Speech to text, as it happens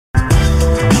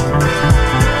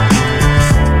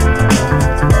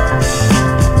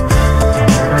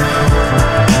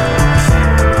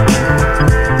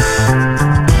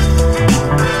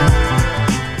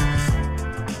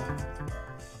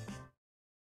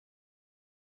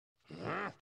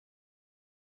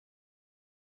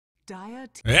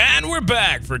And we're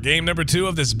back for game number 2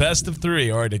 of this best of 3.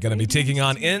 Artyk going to be taking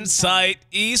on Insight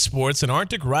Esports, and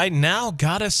Artyk right now,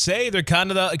 gotta say, they're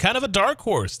kind of a dark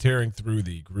horse tearing through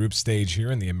the group stage here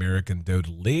in the American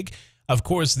Dota League. Of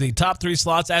course, the top 3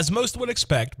 slots, as most would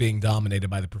expect, being dominated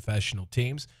by the professional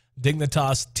teams,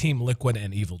 Dignitas, Team Liquid,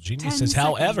 and Evil Geniuses.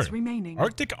 However,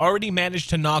 Artyk already managed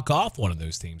to knock off one of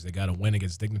those teams. They got a win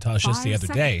against Dignitas just the other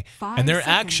day, and they're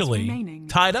actually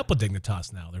tied up with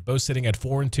Dignitas now. They're both sitting at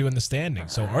 4-2 in the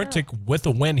standings. So Artyk, with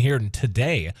a win here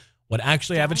today, would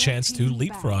actually have a chance to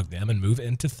leapfrog them and move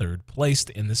into 3rd place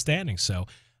in the standings. So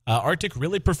Artyk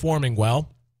really performing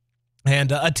well.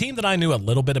 And a team that I knew a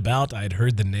little bit about, I had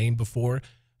heard the name before,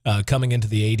 coming into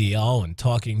the ADL and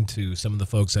talking to some of the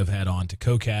folks I've had on to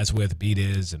co-cast with,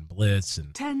 BDiz and Blitz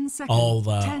and all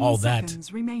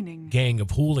that gang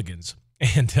of hooligans.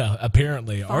 And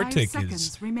apparently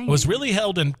Artyk was really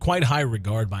held in quite high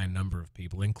regard by a number of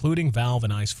people, including Valve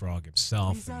and IceFrog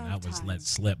himself. And that was let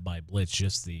slip by Blitz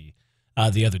just the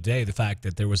other day, the fact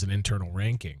that there was an internal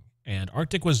ranking. And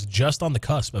Artyk was just on the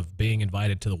cusp of being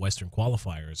invited to the Western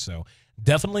qualifiers. So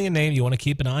definitely a name you want to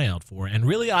keep an eye out for. And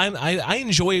really, I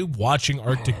enjoy watching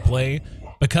Artyk play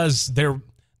because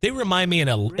they remind me in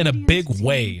a big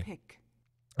way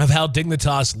of how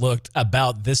Dignitas looked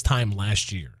about this time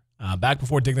last year. Back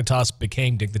before Dignitas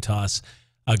became Dignitas,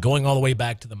 going all the way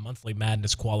back to the monthly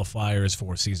Madness qualifiers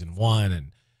for Season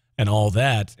 1 and all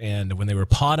that. And when they were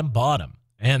bottom.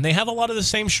 And they have a lot of the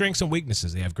same strengths and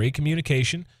weaknesses. They have great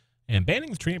communication. And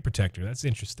banning the Treant Protector, that's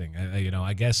interesting.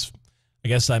 I guess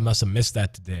I must have missed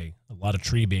that today. A lot of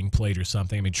tree being played or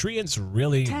something. I mean, Treant's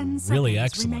really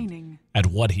excellent at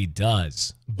what he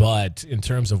does. But in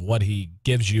terms of what he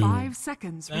gives you, 5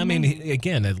 seconds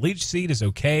again, a Leech Seed is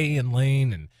okay in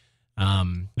lane.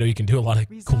 And, you can do a lot of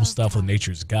cool stuff with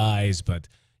Nature's Guise. But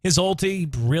his ulti,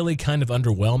 really kind of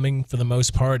underwhelming for the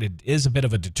most part. It is a bit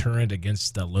of a deterrent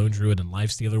against Lone Druid and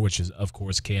Lifestealer, which is, of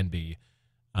course, can be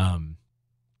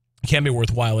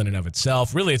worthwhile in and of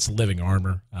itself. Really, it's Living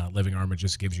Armor. Living Armor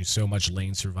just gives you so much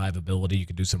lane survivability. You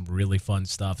can do some really fun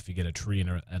stuff if you get a tree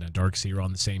and a Darkseer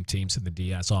on the same team, send the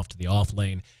DS off to the off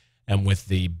lane. And with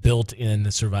the built-in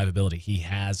survivability he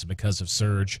has because of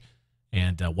Surge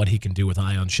and what he can do with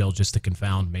Ion Shell just to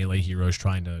confound melee heroes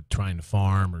trying to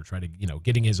farm or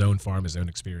getting his own farm, his own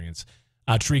experience,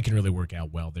 tree can really work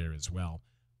out well there as well.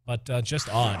 But just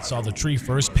odd. Saw the tree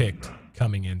first picked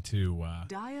coming into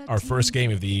our first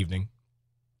game of the evening.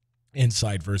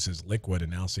 Insight versus Liquid,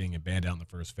 and now seeing it banned out in the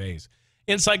first phase.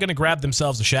 Insight going to grab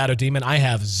themselves a Shadow Demon. I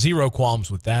have zero qualms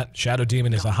with that. Shadow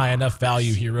Demon is a high enough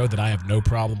value hero that I have no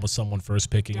problem with someone first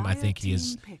picking him. I think he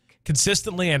is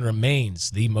consistently and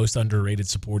remains the most underrated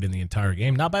support in the entire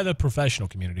game. Not by the professional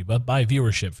community, but by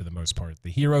viewership for the most part.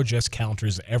 The hero just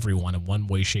counters everyone in one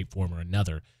way, shape, form, or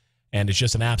another. And it's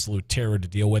just an absolute terror to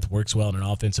deal with. Works well in an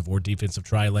offensive or defensive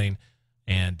tri-lane.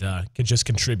 And can just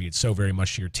contribute so very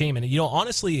much to your team. And,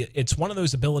 honestly, it's one of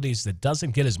those abilities that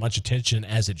doesn't get as much attention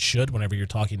as it should whenever you're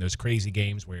talking those crazy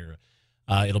games where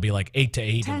it'll be like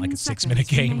 8-8 in like a 6-minute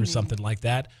game or something like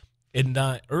that. In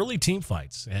early team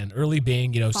fights, and early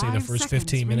being, say the first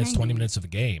 15 minutes, 20 minutes of a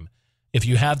game, if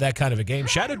you have that kind of a game,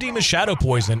 Shadow Demon's Shadow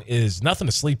Poison is nothing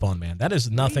to sleep on, man. That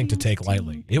is nothing to take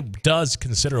lightly. It does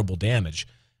considerable damage.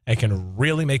 And can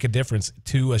really make a difference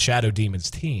to a Shadow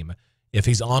Demon's team if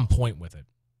he's on point with it.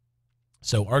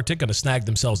 So Artyk going to snag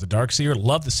themselves the Darkseer.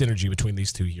 Love the synergy between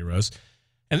these two heroes.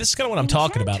 And this is kind of what I'm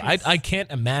talking about. I can't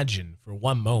imagine for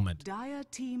one moment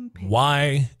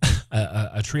why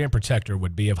a Treant Protector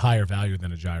would be of higher value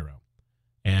than a Gyro.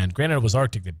 And granted, it was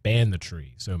Artyk that banned the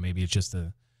tree, so maybe it's just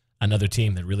another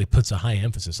team that really puts a high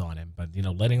emphasis on him. But,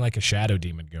 letting like a Shadow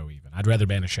Demon go even. I'd rather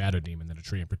ban a Shadow Demon than a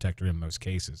Treant Protector in most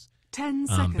cases. 10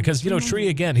 seconds because, Tree,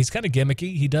 again, he's kind of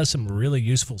gimmicky. He does some really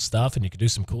useful stuff, and you can do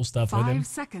some cool stuff with him.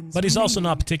 But he's also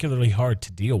not particularly hard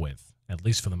to deal with, at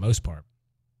least for the most part.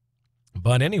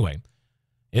 But anyway,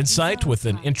 Insight with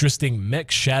an interesting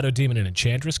mix, Shadow Demon and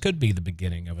Enchantress, could be the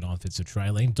beginning of an offensive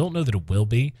tri-lane. Don't know that it will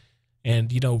be.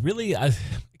 And, really,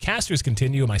 casters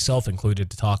continue, myself included,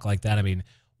 to talk like that. I mean,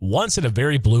 once in a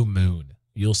very blue moon,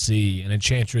 you'll see an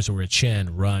Enchantress or a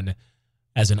Chen run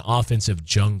as an offensive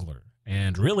jungler.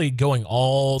 And really going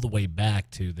all the way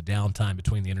back to the downtime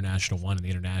between the International 1 and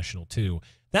the International 2,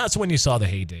 that's when you saw the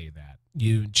heyday of that.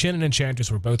 Chen and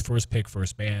Enchantress were both first pick,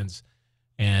 first bans,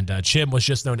 and Chen was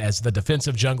just known as the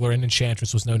defensive jungler, and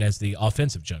Enchantress was known as the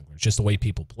offensive jungler. It's just the way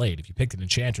people played. If you picked an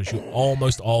Enchantress, you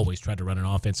almost always tried to run an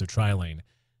offensive tri-lane,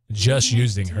 just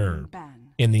using her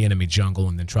in the enemy jungle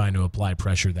and then trying to apply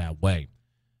pressure that way.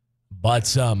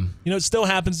 But, it still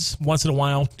happens once in a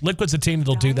while. Liquid's a team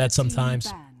that'll do that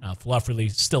sometimes. Fluff really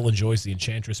still enjoys the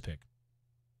Enchantress pick.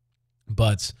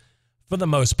 But for the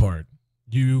most part,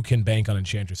 you can bank on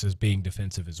Enchantresses being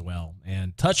defensive as well.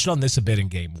 And touched on this a bit in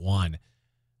game 1.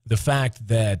 The fact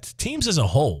that teams as a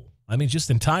whole, I mean, just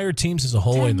entire teams as a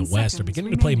whole in the West are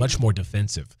beginning to play much more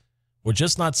defensive. We're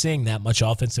just not seeing that much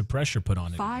offensive pressure put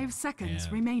on it. 5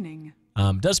 seconds remaining.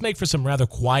 Does make for some rather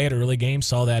quiet early games.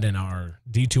 Saw that in our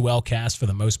D2L cast for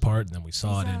the most part, and then we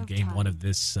saw it in game 1 of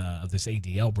this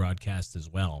ADL broadcast as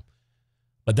well.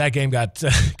 But that game got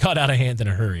caught out of hand in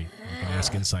a hurry. You can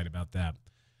ask Insight about that.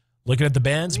 Looking at the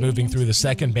bans, moving through the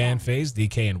second ban phase,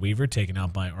 DK and Weaver taken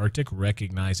out by Artyk,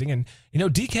 recognizing. And, you know,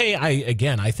 DK,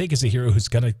 I think is a hero who's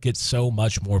going to get so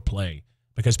much more play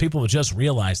because people have just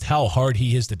realized how hard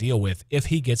he is to deal with if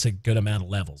he gets a good amount of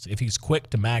levels. If he's quick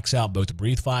to max out both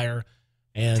Breathe Fire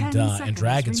and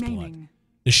Dragon's Blood.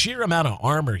 The sheer amount of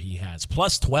armor he has,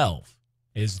 plus 12,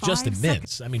 is just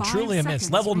immense. I mean, truly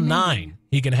immense. Level 9,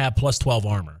 he can have plus 12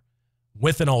 armor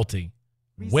with an ulti,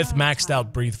 with maxed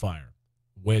out Breathe Fire,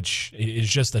 which is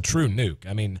just a true nuke.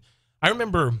 I mean, I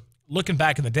remember looking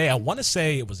back in the day, I want to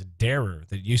say it was a Darer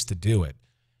that used to do it.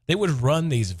 They would run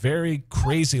these very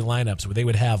crazy lineups where they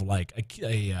would have like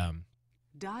they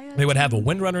would have a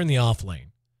Windrunner in the off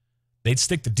lane. They'd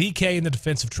stick the DK in the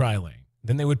defensive tri lane.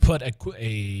 Then they would put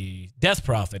a Death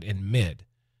Prophet in mid.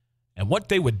 And what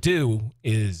they would do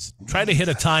is try to hit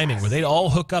a timing where they'd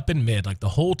all hook up in mid, like the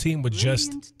whole team would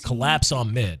just collapse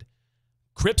on mid.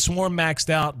 Crypt Swarm maxed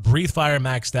out, Breathe Fire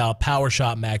maxed out, Power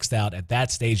Shot maxed out at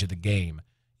that stage of the game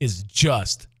is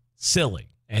just silly.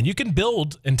 And you can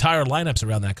build entire lineups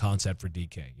around that concept for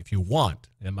DK if you want.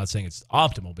 I'm not saying it's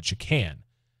optimal, but you can.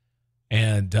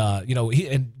 And, you know,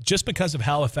 and just because of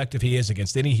how effective he is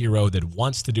against any hero that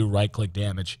wants to do right-click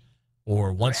damage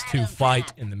or wants to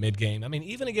fight in the mid-game, I mean,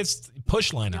 even against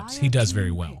push lineups, he does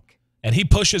very well. And he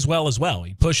pushes well as well.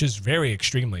 He pushes very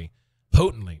extremely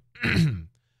potently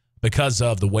because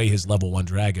of the way his level 1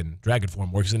 dragon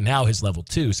form works, and now his level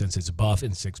 2 since it's buff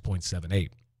in 6.78.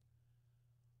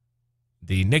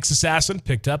 The Nyx Assassin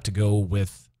picked up to go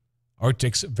with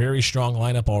Artyk's very strong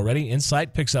lineup already.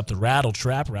 Insight picks up the Rattle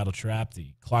Trap,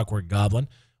 the Clockwork Goblin.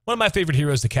 One of my favorite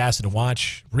heroes to cast and to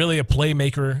watch. Really a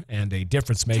playmaker and a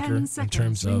difference maker in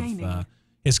terms of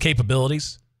his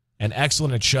capabilities. And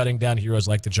excellent at shutting down heroes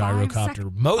like the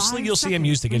Gyrocopter. Mostly you'll see him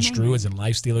used against Druids and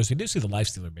Lifestealers. We do see the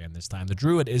Lifestealer ban this time. The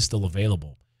Druid is still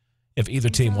available if either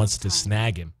team wants to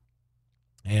snag him.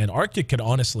 And Artyk could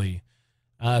honestly,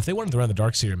 if they wanted to run the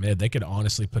Darkseer mid, they could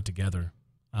honestly put together,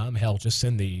 hell, just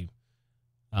send the...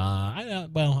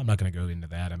 well, I'm not going to go into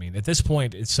that. I mean, at this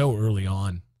point, it's so early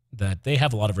on that they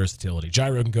have a lot of versatility.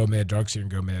 Gyro can go mid, Darkseer can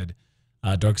go mid,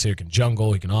 Darkseer can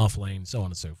jungle, he can offlane, so on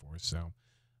and so forth. So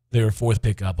their fourth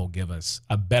pickup will give us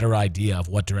a better idea of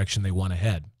what direction they want to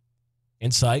head.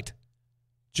 Insight,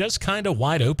 just kind of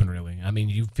wide open, really. I mean,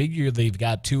 you figure they've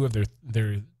got two of their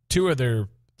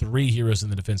 3 heroes in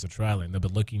the defensive tri-lane. They'll be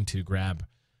looking to grab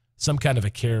some kind of a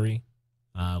carry.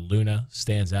 Luna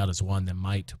stands out as one that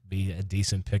might be a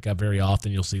decent pickup. Very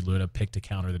often you'll see Luna pick to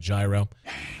counter the Gyro.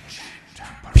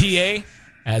 PA,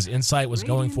 as Insight was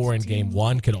going for in game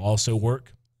 1, could also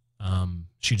work.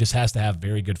 She just has to have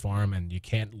very good farm, and you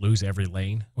can't lose every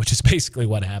lane, which is basically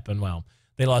what happened. Well,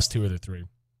 they lost 2 of their 3,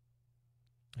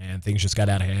 and things just got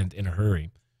out of hand in a hurry.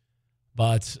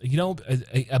 But, you know,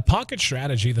 a pocket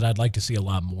strategy that I'd like to see a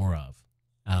lot more of.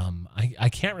 I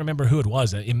can't remember who it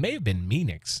was. It may have been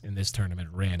Meanix in this tournament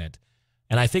ran it.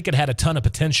 And I think it had a ton of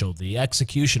potential. The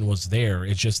execution was there.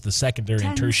 It's just the secondary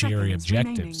and tertiary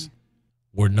objectives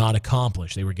were not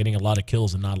accomplished. They were getting a lot of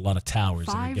kills and not a lot of towers.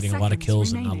 They were getting a lot of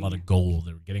kills and not a lot of gold.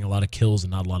 They were getting a lot of kills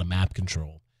and not a lot of map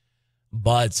control.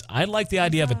 But I like the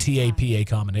idea of a TA-PA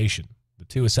combination, the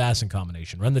 2 assassin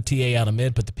combination. Run the TA out of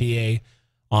mid, put the PA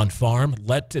on farm,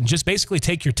 and just basically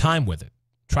take your time with it.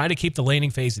 Try to keep the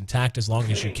laning phase intact as long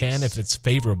as you can if it's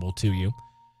favorable to you.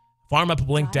 Farm up a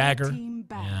Blink Dagger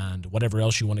and whatever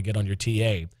else you want to get on your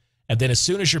TA. And then as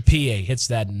soon as your PA hits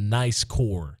that nice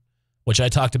core, which I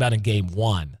talked about in game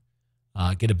 1,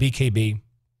 get a BKB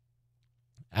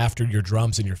after your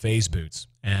drums and your phase boots.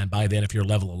 And by then, if you're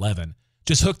level 11,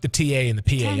 just hook the TA and the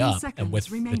PA up. And with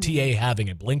the TA having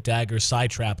a Blink Dagger,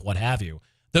 Side Trap, what have you,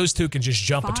 those 2 can just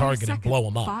jump a target and blow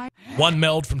them up. 1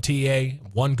 meld from TA,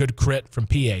 1 good crit from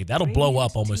PA. That'll blow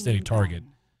up almost any target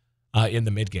in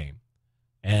the mid game.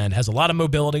 And has a lot of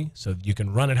mobility, so you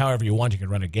can run it however you want. You can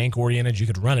run it gank-oriented. You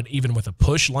could run it even with a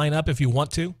push lineup if you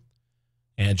want to,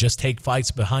 and just take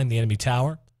fights behind the enemy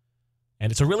tower.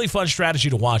 And it's a really fun strategy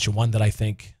to watch, and one that I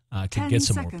think can get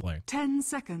some more play. 10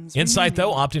 seconds Insight,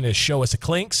 though, opting to show us a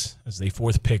Clinks as they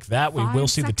 4th pick that. We will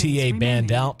see the TA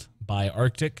banned out by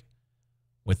Artyk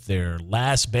with their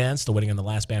last ban, still waiting on the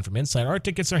last ban from Insight.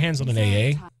 Artyk gets their hands on an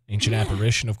AA Ancient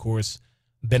Apparition, of course,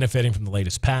 benefiting from the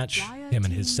latest patch, him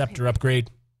and his Scepter upgrade.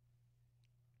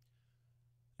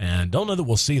 And don't know that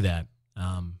we'll see that.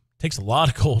 Takes a lot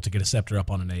of gold to get a Scepter up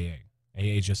on an AA.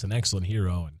 AA is just an excellent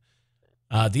hero.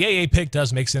 And the AA pick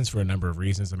does make sense for a number of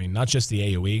reasons. I mean, not just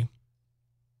the AoE,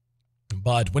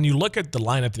 but when you look at the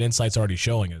lineup that Insight's already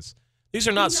showing us, these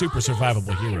are not super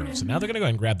survivable heroes. So now they're going to go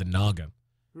ahead and grab the Naga.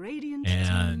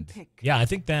 And yeah, I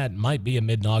think that might be a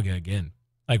mid-Naga again.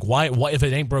 Like, why if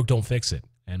it ain't broke, don't fix it.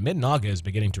 And mid-Naga is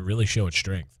beginning to really show its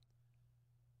strength.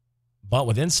 But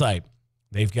with Insight,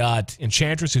 they've got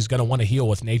Enchantress, who's going to want to heal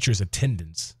with Nature's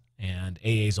Attendance. And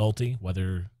AA's ulti,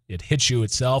 whether it hits you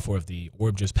itself or if the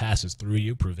orb just passes through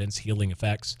you, prevents healing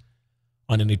effects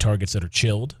on any targets that are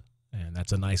chilled. And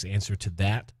that's a nice answer to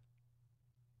that.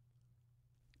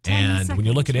 And when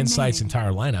you look at Insight's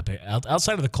entire lineup,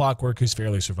 outside of the Clockwork, who's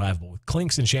fairly survivable, with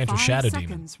Klink's Enchantress Shadow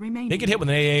Demon, they get hit with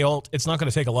an AA ult. It's not going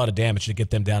to take a lot of damage to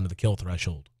get them down to the kill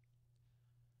threshold.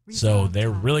 So they're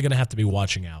really going to have to be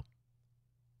watching out.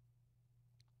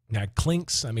 Now,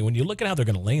 Klink's, I mean, when you look at how they're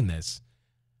going to lane this,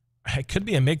 it could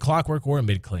be a mid-Clockwork or a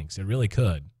mid-Klink's. It really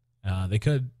could. They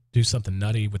could do something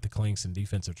nutty with the Klink's and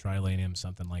defensive tri-lane him,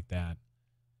 something like that.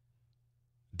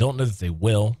 Don't know that they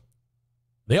will.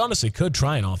 They honestly could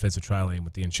try an offensive tri-lane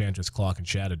with the Enchantress, Clock, and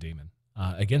Shadow Demon.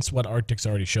 Against what Artyk's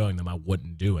already showing them, I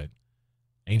wouldn't do it.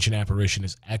 Ancient Apparition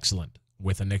is excellent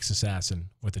with a Nyx Assassin,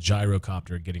 with a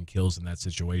Gyrocopter getting kills in that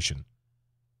situation.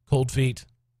 Cold Feet,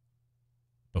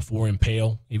 before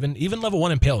Impale. Even level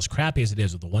 1 Impale, as crappy as it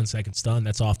is with the 1 second stun,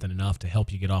 that's often enough to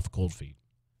help you get off Cold Feet.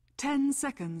 10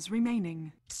 seconds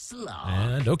remaining.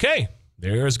 And okay,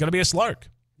 there's going to be a Slark.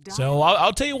 So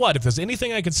I'll tell you what, if there's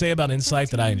anything I could say about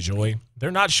Insight that I enjoy, they're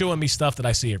not showing me stuff that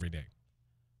I see every day.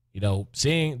 You know,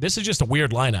 this is just a weird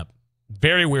lineup.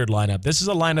 Very weird lineup. This is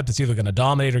a lineup that's either going to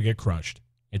dominate or get crushed.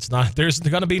 It's not, there's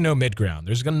going to be no mid-ground.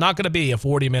 There's not going to be a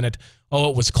 40-minute, oh,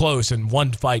 it was close and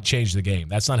one fight changed the game.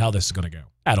 That's not how this is going to go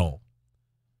at all.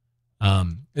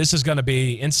 This is going to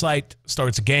be Insight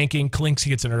starts ganking, Klink's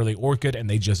gets an early Orchid, and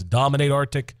they just dominate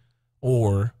Artyk,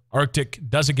 or Artyk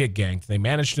doesn't get ganked. They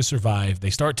manage to survive. They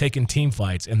start taking team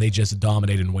fights, and they just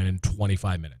dominate and win in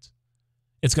 25 minutes.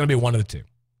 It's going to be one of the two.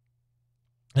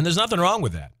 And there's nothing wrong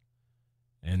with that.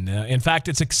 And in fact,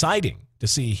 it's exciting to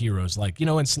see heroes like, you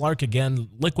know, in Slark again,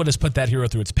 Liquid has put that hero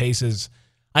through its paces.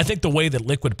 I think the way that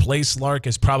Liquid plays Slark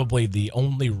is probably the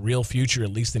only real future,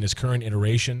 at least in his current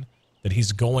iteration, that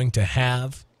he's going to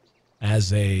have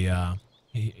as a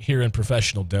here in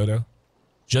professional Dota.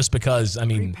 Just because, I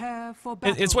mean,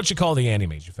 it's what you call the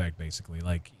anti-mage effect, basically.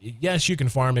 Like, yes, you can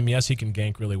farm him. Yes, he can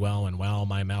gank really well. And, wow,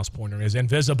 my mouse pointer is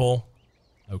invisible.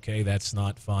 Okay, that's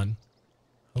not fun.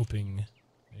 Hoping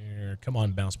there. Come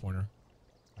on, mouse pointer.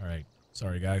 All right.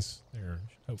 Sorry, guys. There.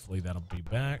 Hopefully that'll be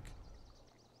back.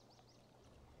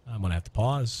 I'm going to have to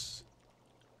pause.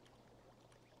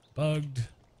 Bugged.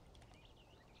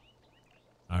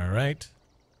 All right.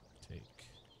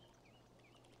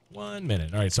 1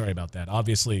 minute. All right, sorry about that.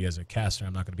 Obviously, as a caster,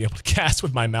 I'm not going to be able to cast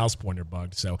with my mouse pointer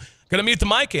bugged. So, going to mute the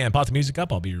mic and pop the music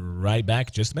up. I'll be right back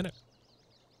in just a minute.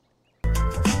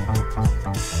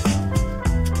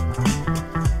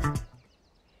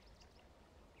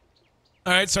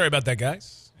 All right, sorry about that,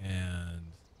 guys. And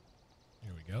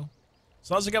here we go.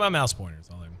 As long as I got my mouse pointer, that's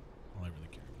all I really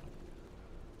care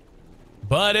about.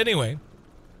 But anyway,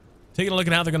 taking a look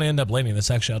at how they're going to end up laning this,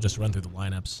 actually, I'll just run through the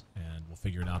lineups, and we'll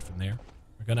figure it out from there.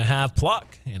 We're going to have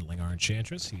Pluck handling our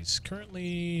Enchantress. He's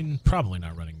currently probably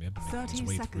not running mid, but making his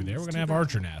way through there. We're going to have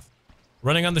Archernath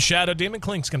running on the Shadow Demon.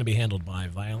 Klink's going to be handled by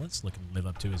Violence, looking to live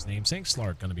up to his namesake.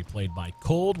 Slark going to be played by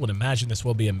Cold. Would imagine this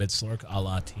will be a mid-Slark a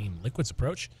la Team Liquid's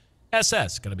approach.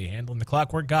 SS going to be handling the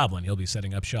Clockwork Goblin. He'll be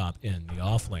setting up shop in the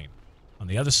off lane. On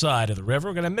the other side of the river,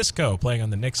 we're going to have Misko playing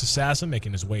on the Nyx Assassin,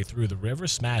 making his way through the river.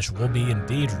 Smash will be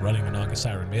indeed running the Naga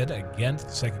Siren mid again for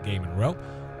the second game in a row.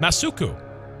 Masuku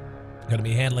going to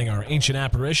be handling our Ancient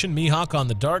Apparition. Mihawk on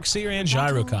the Darkseer, and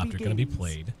Gyrocopter going to be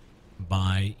played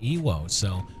by Ewo.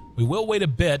 So we will wait a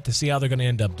bit to see how they're going to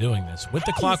end up doing this with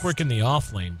the Clockwork in the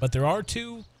off lane. But there are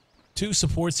two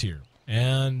supports here,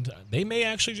 and they may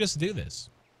actually just do this.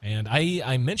 And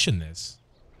I mentioned this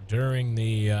during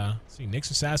the see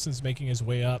Nyx Assassin's making his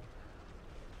way up,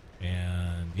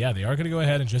 and yeah, they are going to go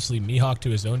ahead and just leave Mihawk to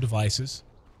his own devices.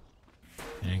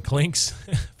 And Klink's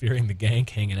fearing the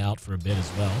gank, hanging out for a bit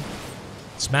as well.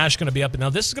 Smash going to be up. Now,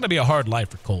 this is going to be a hard life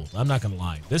for Cold. I'm not going to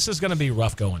lie. This is going to be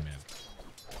rough going, man.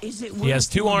 He has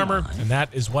 2 armor, and that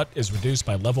is what is reduced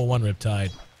by level 1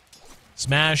 Riptide.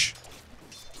 Smash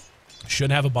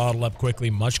should have a bottle up quickly,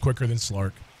 much quicker than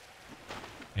Slark.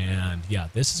 And, yeah,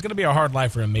 this is going to be a hard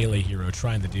life for a melee hero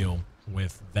trying to deal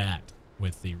with that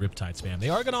with the Riptide spam. They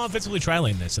are going to offensively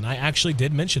tri-lane this, and I actually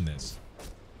did mention this,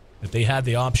 that they had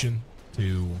the option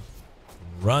to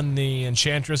run the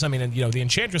Enchantress. I mean, you know, the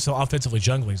Enchantress offensively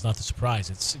jungling is not the surprise.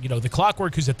 It's, you know, the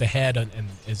Clockwork who's at the head and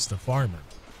is the farmer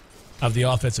of the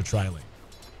offensive tri-lane.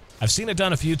 I've seen it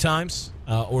done a few times,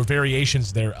 or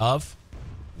variations thereof.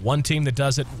 One team that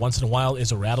does it once in a while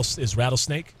is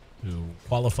Rattlesnake, who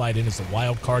qualified in as the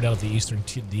wild card out of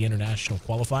the international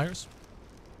qualifiers.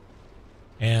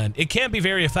 And it can be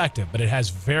very effective, but it has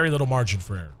very little margin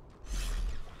for error.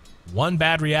 One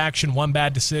bad reaction, one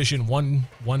bad decision,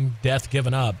 one death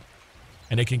given up,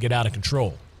 and it can get out of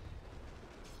control.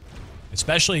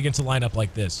 Especially against a lineup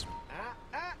like this.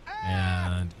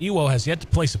 And Ewo has yet to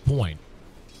place a point.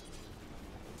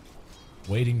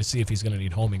 Waiting to see if he's going to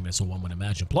need homing missile, one would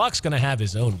imagine. Block's going to have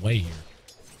his own way here.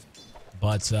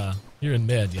 But here in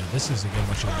mid, yeah, this is again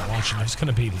what you're watching. There's going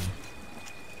to be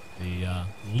the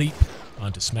leap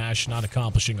onto Smash, not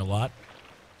accomplishing a lot.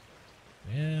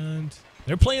 And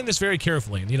they're playing this very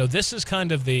carefully. And, you know, this is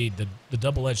kind of the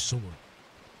double-edged sword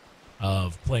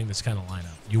of playing this kind of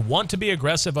lineup. You want to be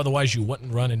aggressive, otherwise you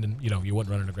wouldn't run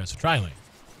an aggressive tri-lane.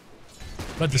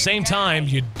 But at the same time,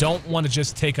 you don't want to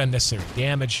just take unnecessary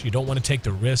damage. You don't want to take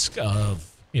the risk of,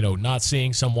 you know, not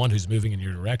seeing someone who's moving in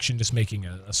your direction, just making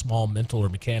a small mental or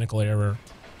mechanical error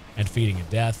and feeding a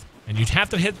death. And you'd have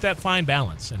to hit that fine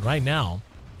balance. And right now,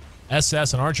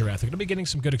 SS and Archerath are going to be getting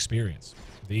some good experience.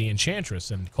 The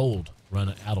Enchantress and Cold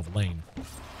run out of lane.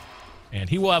 And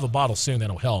he will have a bottle soon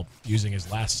that'll help using his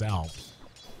last salve.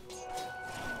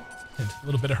 And a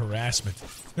little bit of harassment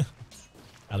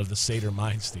out of the Satyr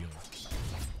Mind Stealer.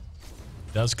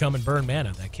 Does come and burn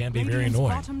mana. That can be very annoying.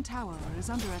 Bottom tower is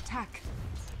under attack.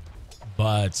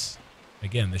 But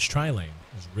again, this tri-lane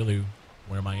is really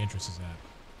where my interest is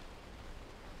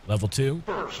at. Level 2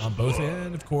 on both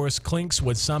ends. Of course, Clinks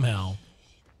would somehow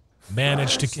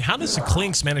manage to... How does the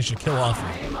Clinks manage to kill off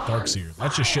Darkseer?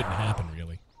 That just shouldn't happen,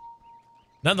 really.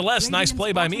 Nonetheless, nice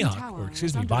play by Mihawk. Or,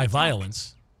 excuse me, by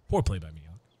Violence. Poor play by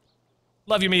Mihawk.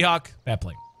 Love you, Mihawk. Bad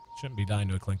play. Shouldn't be dying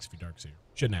to a Clinks if you're Darkseer.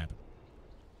 Shouldn't happen.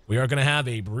 We are going to have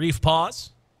a brief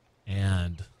pause.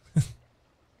 And...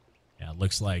 yeah, it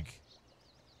looks like...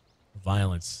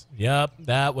 Violence. Yep,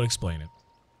 that would explain it.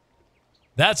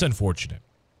 That's unfortunate.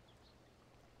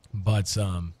 But,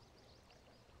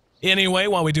 anyway,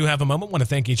 while we do have a moment, I want to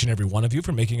thank each and every one of you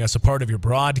for making us a part of your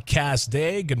broadcast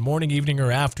day. Good morning, evening,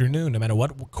 or afternoon, no matter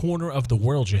what corner of the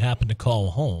world you happen to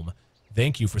call home.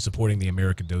 Thank you for supporting the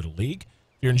American Dota League.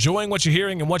 If you're enjoying what you're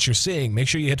hearing and what you're seeing, make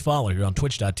sure you hit follow here on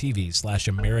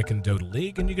twitch.tv/American Dota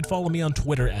League, and you can follow me on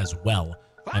Twitter as well.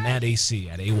 I'm at AC,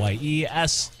 at AYESEE.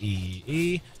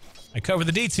 I cover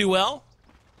the D2L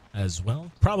as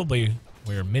well, probably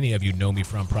where many of you know me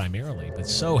from primarily, but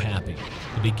so happy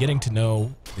to be getting to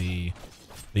know the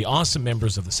awesome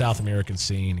members of the South American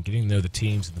scene, and getting to know the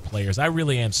teams and the players. I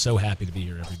really am so happy to be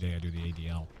here every day I do the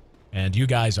ADL. And you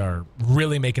guys are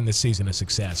really making this season a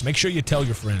success. Make sure you tell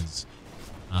your friends.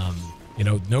 You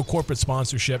know, no corporate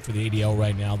sponsorship for the ADL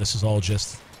right now. This is all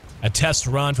just a test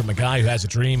run from a guy who has a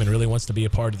dream and really wants to be a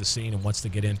part of the scene and wants to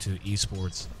get into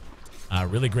esports.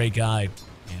 Really great guy.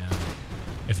 And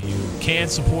if you can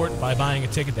support by buying a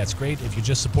ticket, that's great. If you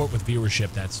just support with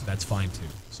viewership, that's fine too.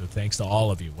 So thanks to all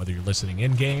of you, whether you're listening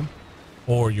in-game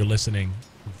or you're listening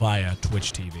via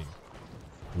Twitch TV.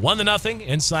 1-0,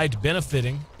 Insight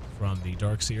benefiting from the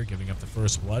Darkseer, giving up the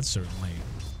first blood. Certainly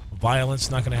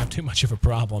Violence not going to have too much of a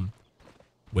problem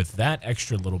with that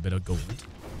extra little bit of gold.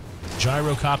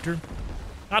 Gyrocopter,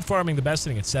 not farming the best,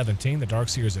 sitting at 17. The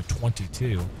Darkseer is at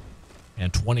 22.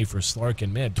 And 20 for Slark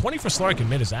in mid. 20 for Slark in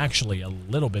mid is actually a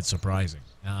little bit surprising.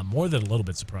 More than a little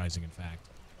bit surprising, in fact.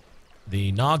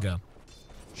 The Naga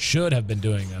should have been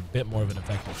doing a bit more of an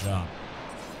effective job.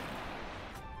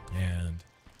 And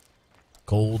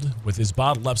Gold, with his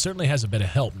bottle up, certainly has a bit of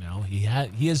help now.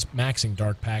 He is maxing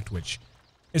Dark Pact, which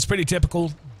is pretty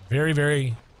typical. Very,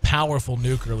 very powerful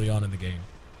nuke early on in the game.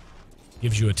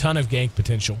 Gives you a ton of gank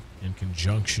potential in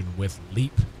conjunction with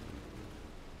Leap.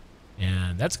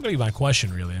 And that's going to be my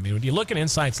question, really. I mean, when you look at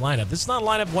Insight's lineup, this is not a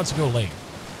lineup that wants to go late.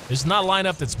 This is not a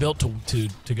lineup that's built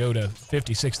to go to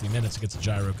 50, 60 minutes against a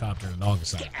Gyrocopter and an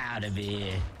Augusite. Get out of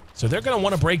here. So they're going to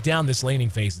want to break down this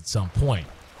laning phase at some point.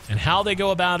 And how they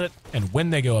go about it and when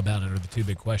they go about it are the two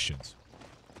big questions.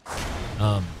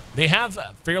 They have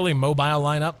a fairly mobile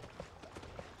lineup.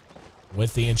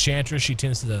 With the Enchantress, she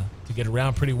tends to get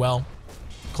around pretty well.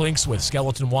 Clinks with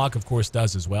Skeleton Walk, of course,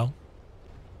 does as well.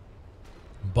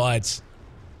 But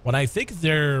what I think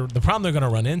the problem they're going to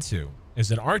run into is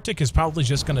that Artyk is probably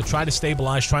just going to try to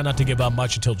stabilize, try not to give up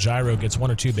much until Gyro gets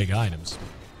one or two big items.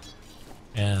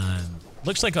 And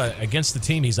looks like against the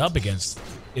team he's up against,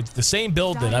 it's the same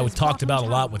build that I talked about a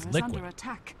lot with Liquid.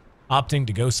 Opting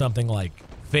to go something like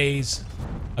Phase,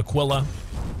 Aquila,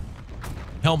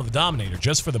 Helm of the Dominator,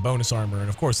 just for the bonus armor, and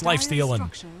of course lifesteal,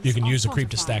 and you can use a creep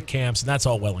to stack camps, and that's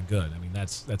all well and good. I mean,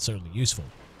 that's certainly useful.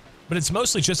 But it's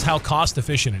mostly just how cost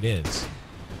efficient it is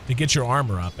to get your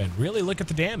armor up, and really look at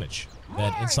the damage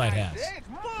that Insight has.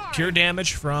 Pure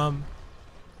damage from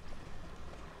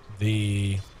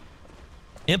the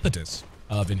impetus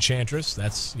of Enchantress.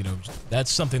 That's, you know,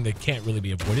 that's something that can't really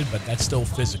be avoided, but that's still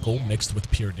physical mixed with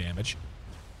pure damage.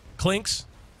 Clinks,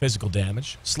 physical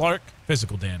damage. Slark,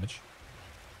 physical damage.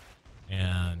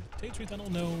 And to tell you the truth, I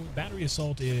don't know. Battery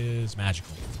Assault is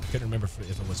magical. I couldn't remember if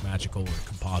it was magical or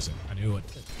composite. I knew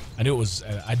it was.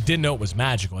 I did know it was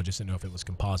magical. I just didn't know if it was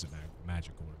composite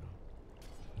magical or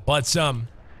not. But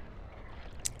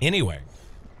anyway,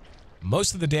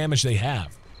 most of the damage they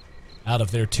have out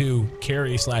of their two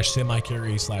carry /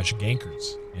 semi-carry /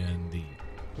 gankers in the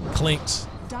Clinks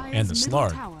and the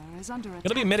Slark going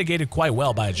to be mitigated quite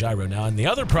well by a Gyro now. And the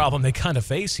other problem they kind of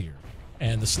face here,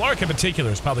 and the Slark in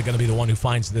particular is probably going to be the one who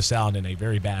finds this out in a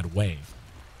very bad way.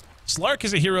 Slark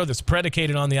is a hero that's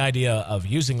predicated on the idea of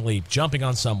using Leap, jumping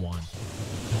on someone,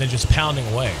 and then just pounding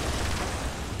away.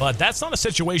 But that's not a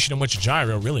situation in which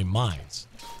Gyro really minds.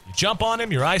 You jump on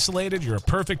him, you're isolated, you're a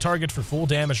perfect target for full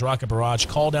damage Rocket Barrage.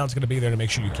 Call down's going to be there to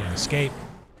make sure you can't escape.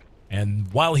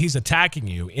 And while he's attacking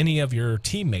you, any of your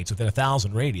teammates within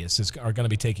 1,000 radius are going to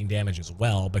be taking damage as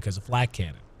well because of Flak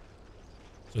Cannon.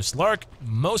 So Slark,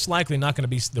 most likely not going to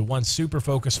be the one super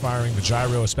focus firing the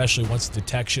Gyro, especially once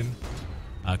detection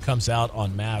comes out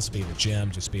en masse, be it a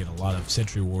gem, just being a lot of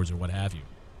Sentry Wards or what have you.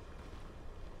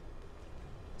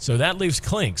 So that leaves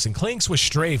Clinks, and Clinks with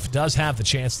Strafe does have the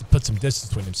chance to put some distance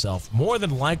between himself. More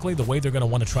than likely, the way they're going to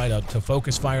want to try to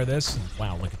focus fire this, and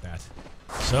wow, look at that.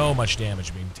 So much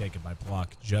damage being taken by Plock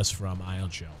just from Ion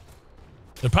Shell.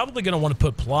 They're probably going to want to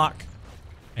put Plock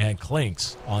and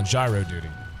Clinks on Gyro duty,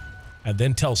 and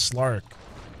then tell Slark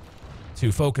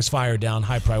to focus fire down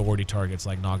high priority targets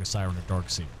like Naga Siren or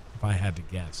Darkseer, if I had to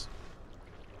guess.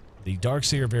 The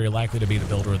Darkseer very likely to be the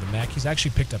builder of the mech. He's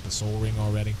actually picked up a Soul Ring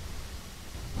already.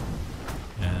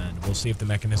 And we'll see if the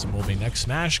mechanism will be next.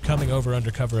 Smash coming over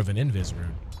under cover of an Invis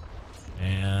rune.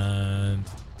 And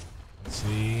let's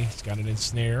see, he's got an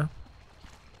Ensnare.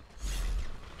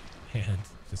 And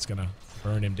it's going to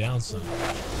burn him down some.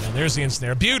 And there's the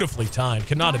Ensnare. Beautifully timed.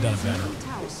 Could not have done it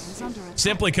better.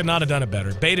 Simply could not have done it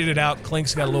better. Baited it out.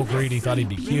 Clinks got a little greedy. Thought he'd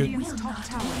be cute.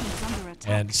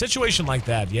 And a situation like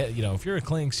that, yeah, you know, if you're a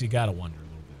Clinks, you got to wonder a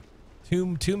little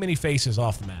bit. Too many faces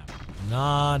off the map.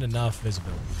 Not enough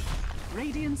visibility.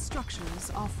 Radiant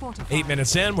structures are fortified. 8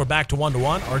 minutes in, we're back to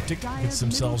 1-1. Artyk gets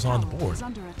themselves on the board.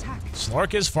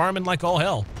 Slark is farming like all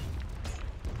hell.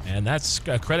 And that's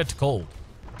a credit to Cold.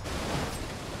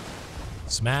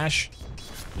 Smash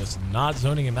just not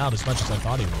zoning him out as much as I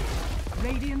thought he would.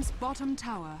 Radiant's bottom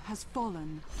tower has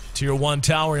fallen. Tier 1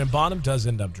 tower in bottom does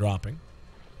end up dropping.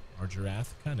 Our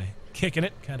Giraffe kind of kicking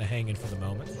it, kind of hanging for the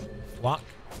moment. Flock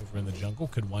over in the jungle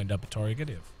could wind up a target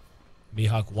if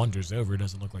Mihawk wanders over.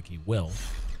 Doesn't look like he will.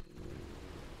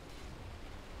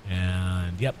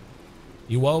 And, yep.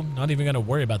 Iwo, not even going to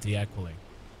worry about the Aquila.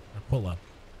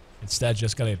 Instead,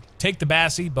 just going to take the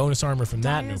Bassi, bonus armor from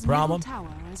that, no problem.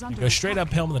 And go straight up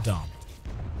Helm of the Dom.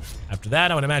 After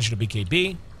that, I would imagine a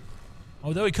BKB.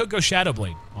 Although he could go Shadow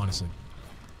Blade, honestly.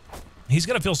 He's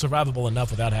going to feel survivable enough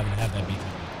without having to have that BKB.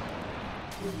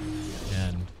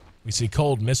 And we see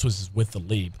Cold misses with the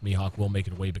leap. Mihawk will make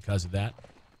it away because of that.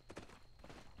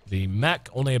 The mech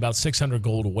only about 600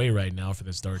 gold away right now for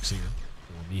this Darkseer.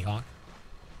 For Mihawk.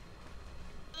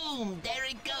 Boom, there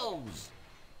it goes.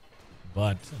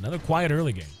 But another quiet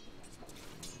early game.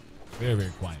 Very,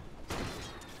 very quiet.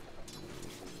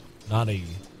 Not a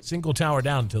single tower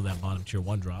down until that bottom tier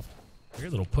 1 drop. Very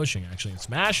little pushing, actually. And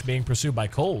Smash being pursued by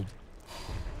Cold.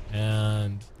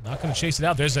 And not going to chase it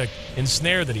out. There's a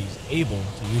Ensnare that he's able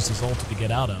to use his ult to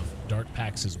get out of. Dark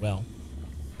packs as well.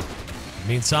 In the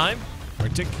meantime,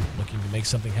 Artyk looking to make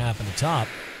something happen at top.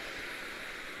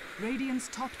 Radiant's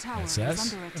top tower is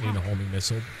SS, under I attack. mean a homing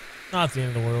missile. Not the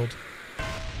end of the world.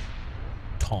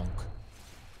 Tonk.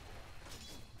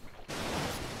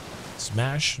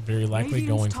 Smash, very likely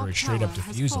Radiant's going for a top straight-up tower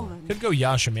has defusal. fallen. Could go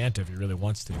Yashamanta if he really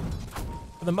wants to.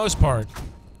 For the most part,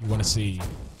 you want to see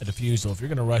a defusal. If you're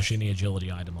going to rush any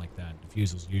agility item like that,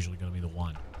 defusal is usually going to be the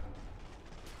one.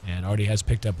 And already has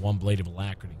picked up one Blade of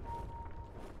Alacrity.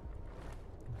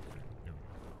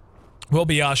 Will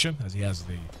be Yasha, as he has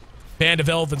the Band of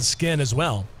Elven Skin as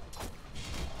well.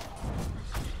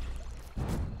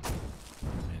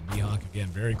 And Mihawk, again,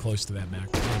 very close to that max.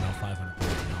 About 500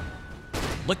 gold now.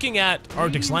 looking at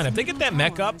Artyk's lineup, they get that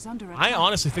mech up. I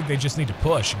honestly think they just need to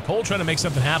push. And Cole trying to make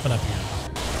something happen up here.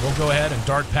 We'll go ahead and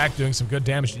Dark Pack doing some good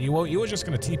damage to Iwo. Iwo's just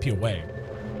going to TP away.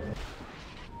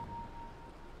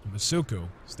 Masuku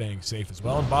staying safe as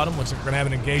well. And bottom, once they're going to have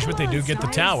an engagement, they do get the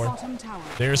tower.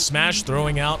 There's Smash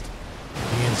throwing out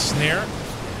the ensnare.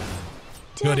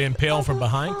 Good impale from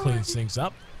behind, cleans things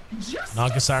up.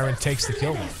 Naga Siren takes the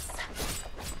kill there.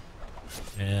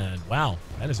 And wow,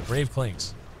 that is a brave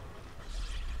Clinks.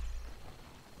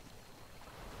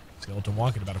 Skeleton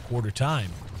walking about a quarter time.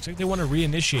 Looks like they want to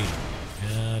reinitiate.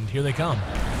 And here they come.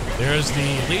 There's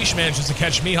the leash, manages to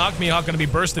catch Mihawk. Mihawk going to be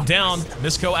bursted down.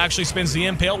 Misko actually spins the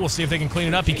impale. We'll see if they can clean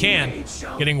it up. He can.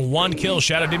 Getting one kill.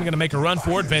 Shadow Demon going to make a run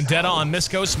for it. Vendetta on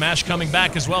Misko. Smash coming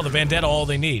back as well. The Vendetta all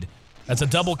they need. That's a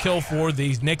double kill for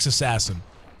the Nyx Assassin.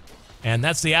 And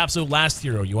that's the absolute last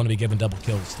hero you want to be giving double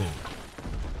kills to.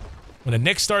 When a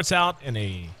Nyx starts out in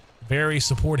a very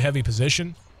support-heavy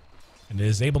position and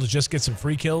is able to just get some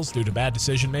free kills due to bad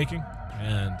decision-making,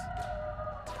 and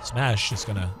Smash is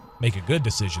going to make a good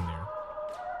decision there.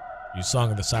 Use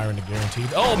Song of the Siren to guarantee.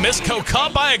 Oh, Misko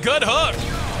caught by a good hook.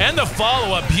 And the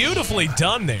follow-up, beautifully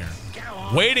done there.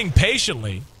 Waiting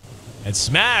patiently. And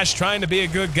Smash, trying to be a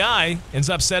good guy, ends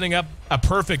up setting up a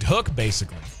perfect hook,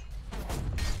 basically.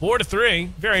 4-3.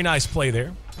 Very nice play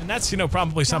there. And that's, you know,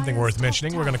 probably something worth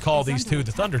mentioning. We're going to call these two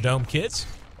the Thunderdome kids.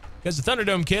 Because the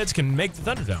Thunderdome kids can make the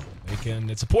Thunderdome. They can.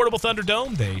 It's a portable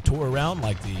Thunderdome. They tour around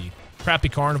like the crappy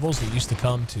carnivals that used to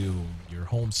come to your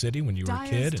home city when you were a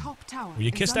kid. And where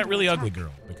you kissed that really ugly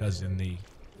girl. Because in the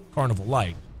carnival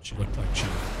light, she looked like she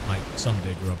might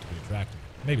someday grow up to be attractive.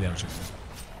 Maybe that was just it.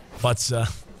 But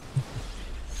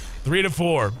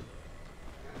 3-4.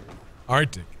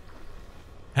 Artyk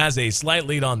has a slight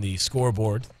lead on the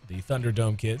scoreboard. The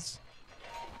Thunderdome kids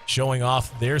showing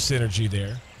off their synergy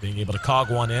there. Being able to cog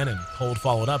one in and hold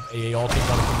followed up. AA ulti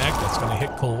going to connect. That's going to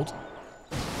hit cold.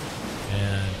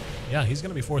 And yeah, he's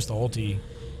going to be forced to ulti.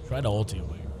 Try to ulti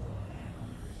away.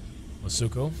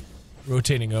 Masuko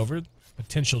rotating over.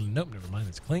 Potential. Nope, never mind.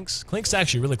 It's Clinks. Clinks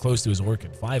actually really close to his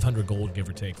Orchid. 500 gold, give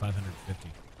or take. 550.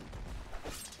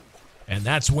 And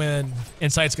that's when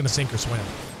Insight's going to sink or swim.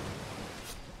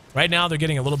 Right now, they're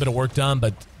getting a little bit of work done,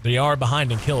 but they are behind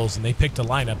in kills, and they picked a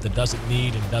lineup that doesn't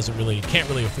need and can't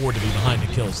really afford to be behind in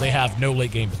kills. They have no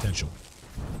late game potential.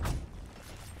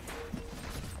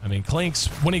 I mean, Clinks,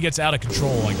 when he gets out of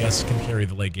control, I guess, can carry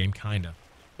the late game, kind of.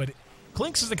 But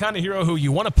Clinks is the kind of hero who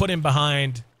you want to put him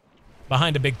behind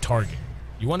a big target.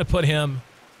 You want to put him,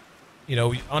 you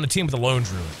know, on a team with a Lone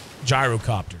Druid,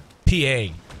 Gyrocopter,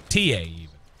 PA, TA even.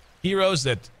 Heroes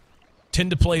that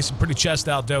tend to play some pretty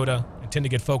chest-out Dota and tend to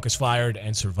get focus fired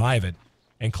and survive it.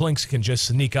 And Clinks can just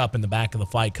sneak up in the back of the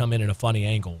fight, come in a funny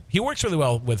angle. He works really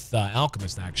well with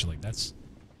Alchemist, actually. That's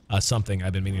something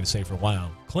I've been meaning to say for a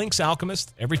while. Clinks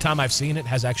Alchemist, every time I've seen it,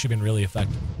 has actually been really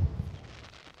effective.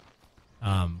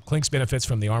 Clinks benefits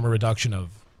from the armor reduction of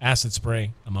Acid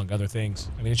Spray, among other things.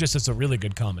 I mean, it's a really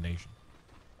good combination.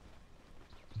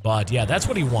 But yeah, that's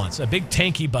what he wants. A big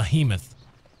tanky behemoth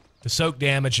to soak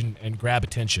damage and grab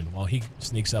attention while he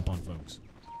sneaks up on folks.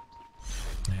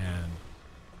 And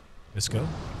Misko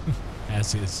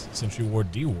has his Sentry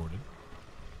Ward dewarded.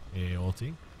 A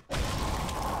ulti.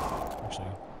 Actually,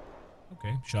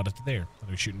 okay, shot it to there.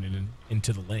 They're shooting it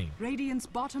into the lane. Radiant's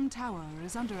bottom tower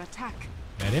is under attack.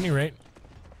 At any rate,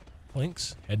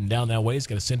 Clinks heading down that way. He's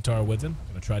got a Centaur with him.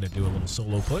 Gonna try to do a little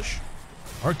solo push.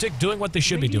 Artyk doing what they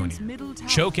should be doing here.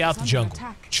 Choke out the jungle.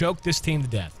 Choke this team to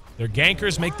death. Their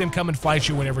gankers, make them come and fight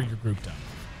you whenever you're grouped up.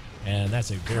 And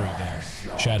that's a very bad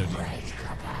Shadow Demon.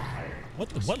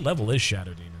 What level is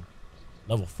Shadow Demon?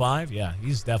 Level 5? Yeah,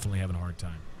 he's definitely having a hard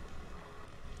time.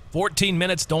 14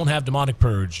 minutes, don't have Demonic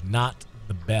Purge. Not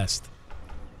the best.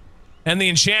 And the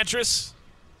Enchantress,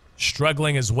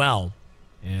 struggling as well.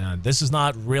 And this is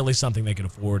not really something they can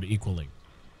afford equally.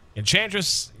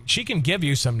 Enchantress, she can give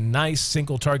you some nice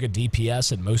single-target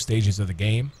DPS at most stages of the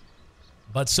game.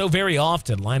 But so very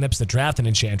often, lineups that draft an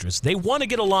Enchantress, they want to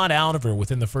get a lot out of her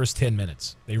within the first 10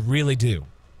 minutes. They really do.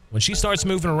 When she starts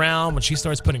moving around, when she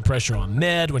starts putting pressure on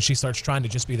mid, when she starts trying to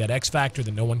just be that X factor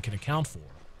that no one can account for,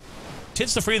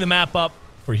 tends to free the map up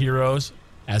for heroes,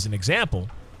 as an example,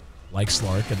 like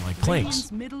Slark and like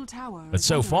Clinks. But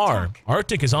so far,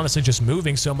 Artyk is honestly just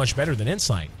moving so much better than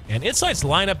Insight. And Insight's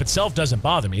lineup itself doesn't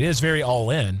bother me. It is very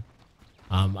all-in.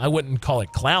 I wouldn't call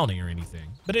it clowny or anything.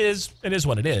 But it is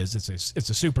what it is. It's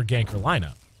a super ganker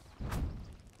lineup.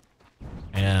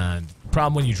 And the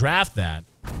problem when you draft that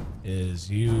is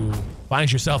you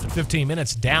find yourself at 15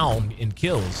 minutes down in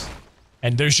kills,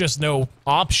 and there's just no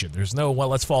option. There's no, well,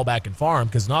 let's fall back and farm,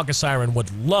 because Naga Siren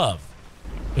would love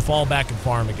to fall back and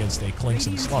farm against a Clinks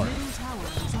and Slark.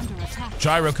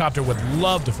 Gyrocopter would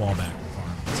love to fall back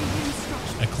and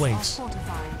farm a Clinks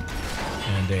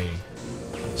and a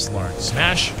Slark.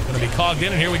 Smash going to be cogged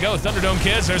in, and here we go. Thunderdome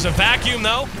Kids. There's a vacuum,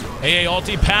 though. AA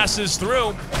ulti passes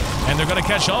through, and they're going to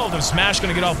catch all of them. Smash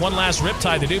going to get off one last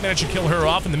Riptide. They do manage to kill her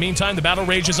off. In the meantime, the battle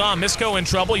rages on. Misko in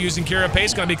trouble, using Kira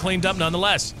Pace. Going to be cleaned up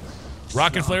nonetheless.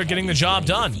 Rocket Flare getting the job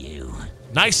done.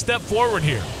 Nice step forward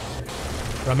here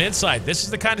from Insight. This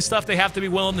is the kind of stuff they have to be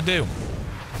willing to do.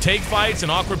 Take fights in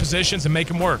awkward positions and make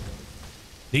them work.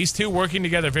 These two working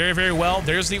together very, very well.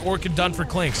 There's the Orchid done for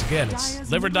Clinks. Again, it's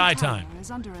live or die time.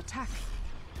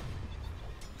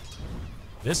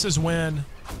 This is when...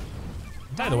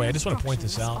 By the way, I just want to point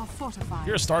this out. If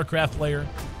you're a StarCraft player,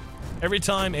 every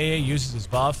time AA uses his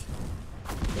buff,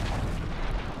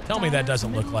 tell me that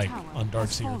doesn't look like on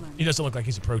Darkseer. He doesn't look like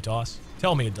he's a Protoss.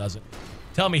 Tell me it doesn't.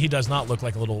 Tell me he does not look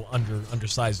like a little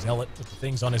undersized zealot with the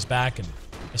things on his back and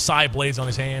the side blades on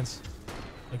his hands.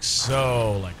 Looks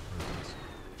so like a Protoss.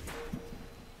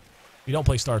 If you don't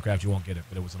play StarCraft, you won't get it,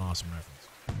 but it was an awesome reference.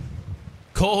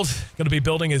 Cold going to be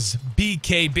building his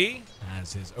BKB.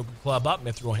 Has his Ogre Club up,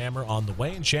 Mithril Hammer on the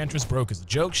way. Enchantress broke as a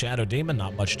joke. Shadow Demon,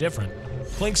 not much different.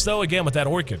 Clinks, though, again with that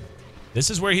Orchid. This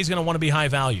is where he's going to want to be high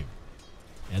value.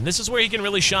 And this is where he can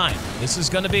really shine. This is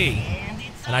going to be,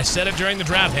 and I said it during the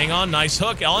draft, hang on, nice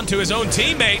hook onto his own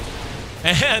teammate.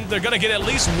 And they're going to get at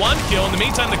least one kill. In the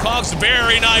meantime, the Cogs,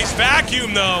 very nice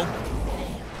vacuum, though.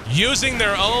 Using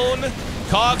their own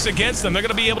Cogs against them. They're going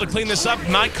to be able to clean this up.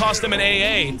 Might cost them an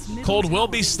AA. Cold will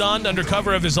be stunned under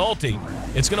cover of his ulti.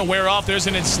 It's going to wear off. There's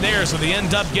an ensnare, so they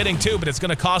end up getting two, but it's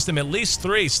going to cost them at least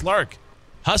three. Slark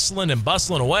hustling and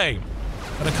bustling away.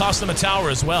 Going to cost them a tower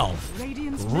as well.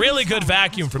 Really good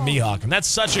vacuum from Mihawk, and that's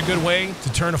such a good way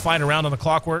to turn a fight around on the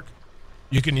clockwork.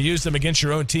 You can use them against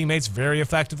your own teammates very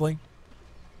effectively.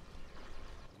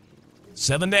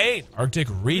 7-8. Artyk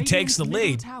retakes the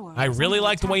lead. I really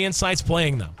like the way Insight's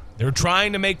playing, though. They're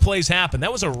trying to make plays happen.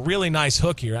 That was a really nice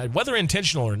hook here. Whether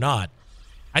intentional or not,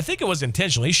 I think it was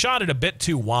intentional. He shot it a bit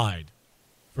too wide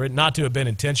for it not to have been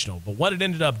intentional. But what it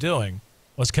ended up doing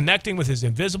was connecting with his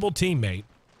invisible teammate.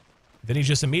 Then he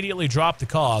just immediately dropped the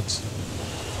Cogs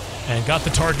and got the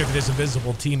target that his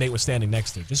invisible teammate was standing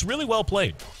next to. Just really well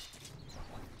played.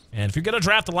 And if you're gonna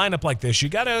draft a lineup like this, you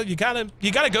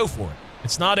gotta go for it.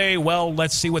 It's not a, well,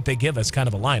 let's see what they give us kind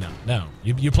of a lineup. No,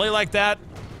 you play like that,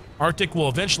 Artyk will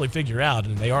eventually figure out,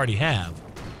 and they already have,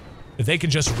 if they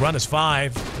can just run as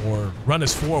 5 or run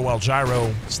as 4 while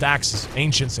Gyro stacks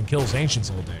Ancients and kills Ancients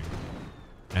all day.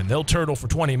 And they'll turtle for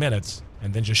 20 minutes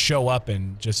and then just show up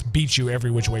and just beat you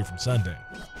every which way from Sunday.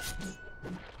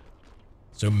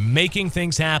 So making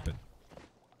things happen,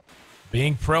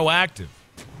 being proactive,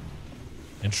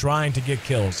 and trying to get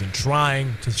kills and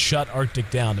trying to shut Artyk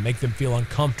down to make them feel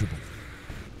uncomfortable.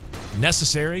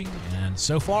 Necessary, and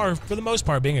so far, for the most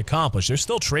part, being accomplished. They're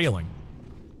still trailing.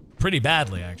 Pretty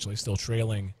badly, actually. Still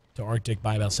trailing to Artyk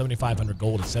by about 7,500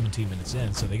 gold at 17 minutes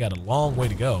in, so they got a long way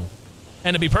to go.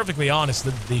 And to be perfectly honest,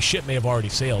 the ship may have already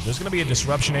sailed. There's going to be a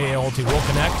disruption. AA ulti will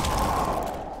connect.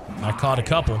 I caught a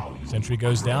couple. Sentry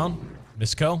goes down.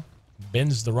 Misko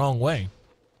bends the wrong way.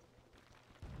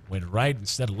 Went right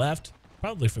instead of left.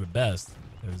 Probably for the best.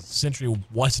 Sentry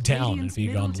was down, and if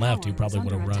he'd gone left, he probably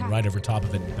would have run right over top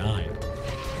of it and died.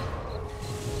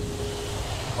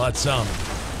 But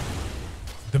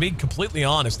to be completely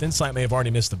honest, Insight may have already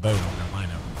missed the boat on their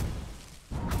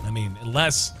lineup. I mean,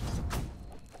 unless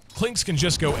Clinks can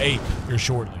just go ape here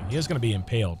shortly. He is going to be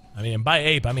impaled. I mean, and by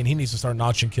ape, I mean he needs to start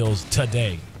notching kills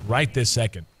today, right this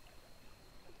second.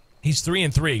 He's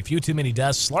 3-3. Few too many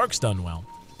deaths. Slark's done well.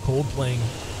 Cold playing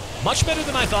much better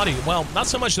than I thought he... Well, not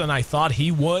so much than I thought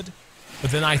he would,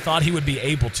 but than I thought he would be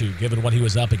able to, given what he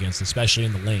was up against, especially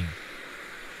in the lane.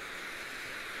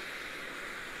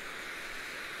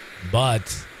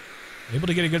 But able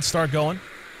to get a good start going.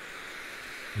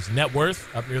 His net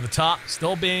worth up near the top,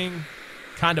 still being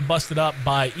kind of busted up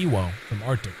by Ewo from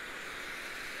Artyk.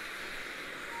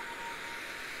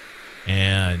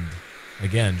 And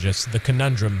again, just the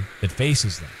conundrum that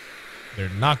faces them. They're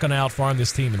not going to outfarm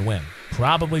this team and win.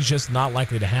 Probably just not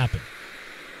likely to happen.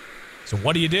 So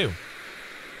what do?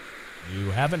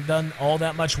 You haven't done all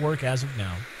that much work as of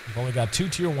now. You've only got 2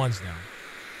 tier 1s now.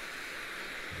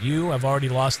 You have already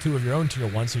lost 2 of your own tier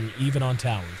 1s, so you're even on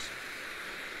towers.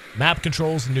 Map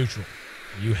controls neutral.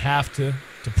 You have to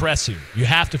press here. You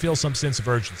have to feel some sense of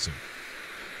urgency.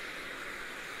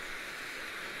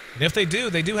 And if they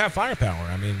do have firepower.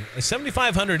 I mean, a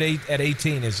 7,500 at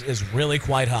 18 is really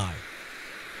quite high.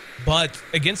 But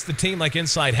against the team like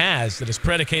Insight has, that is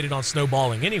predicated on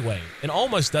snowballing anyway, it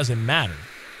almost doesn't matter.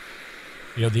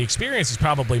 You know, the experience is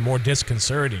probably more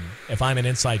disconcerting if I'm in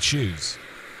Insight shoes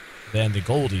than the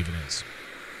gold even is.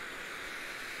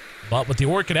 But with the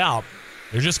Orchid out,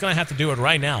 they're just going to have to do it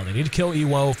right now. They need to kill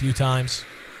Ewo a few times.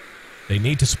 They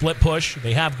need to split push.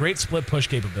 They have great split push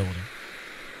capability.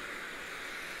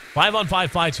 5-on-5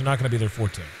 fights are not going to be their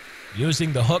forte.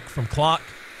 Using the hook from Clock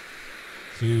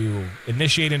to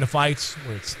initiate into fights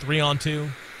where it's 3-on-2,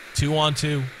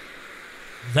 2-on-2,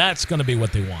 that's going to be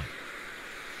what they want.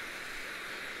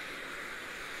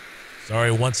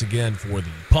 Sorry once again for the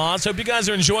pause. Hope you guys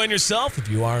are enjoying yourself. If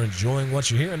you are enjoying what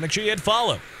you're hearing, make sure you hit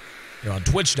follow. You're on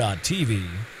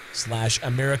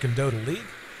twitch.tv/American Dota League.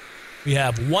 We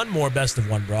have one more best of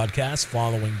one broadcast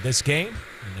following this game,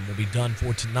 and then we'll be done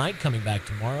for tonight. Coming back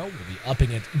tomorrow, we'll be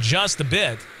upping it just a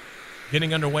bit,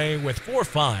 getting underway with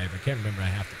 4-5. I can't remember, I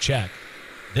have to check.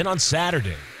 Then on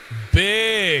Saturday,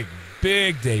 big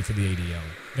day for the ADL.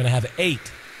 Going to have 8.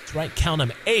 That's right, count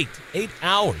them, 8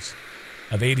 hours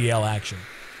of ADL action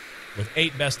with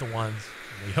 8 best of ones.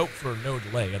 We hope for no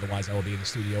delay, otherwise I will be in the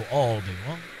studio all day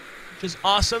long, which is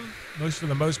awesome, for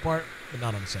the most part, but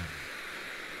not on Saturday.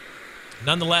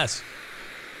 Nonetheless,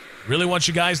 really want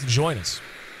you guys to join us.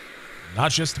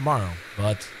 Not just tomorrow,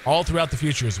 but all throughout the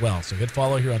future as well. So hit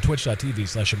follow here on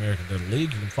twitch.tv/American Dota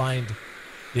League. You can find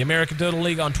the American Dota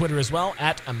League on Twitter as well,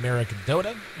 at American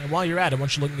Dota. And while you're at it, why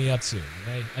don't you look me up too?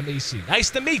 M-A-C. Nice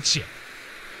to meet you.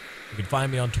 You can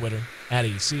find me on Twitter, at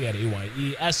EC, at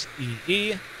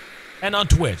AYESEE. And on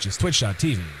Twitch, it's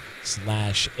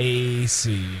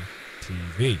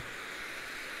twitch.tv/ACTV.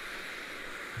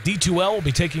 D2L will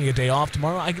be taking a day off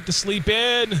tomorrow. I get to sleep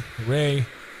in. Hooray.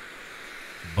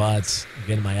 But,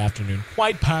 again, my afternoon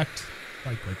quite packed.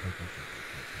 Quite packed.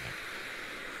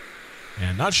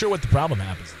 And not sure what the problem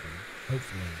happens today.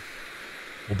 Hopefully,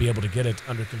 we'll be able to get it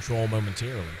under control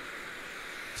momentarily.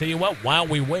 Tell you what, while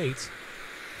we wait,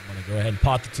 I'm going to go ahead and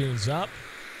pot the tunes up.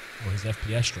 Oh, his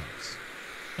FPS drops.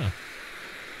 Huh.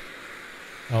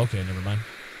 Oh, okay, never mind.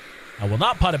 I will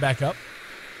not pot it back up.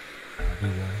 We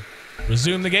will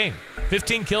resume the game.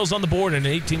 15 kills on the board in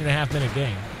an 18.5-minute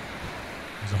game.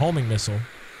 There's a homing missile.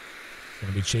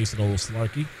 Going to be chasing a little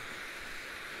Slarky.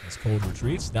 As Cold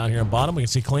retreats. Down here on bottom, we can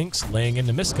see Clinks laying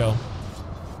into Misco.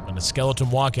 And the Skeleton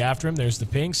walk after him. There's the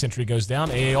ping. Sentry goes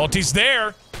down. AA ulti's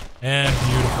there. And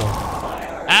beautiful.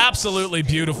 Absolutely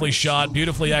beautifully shot.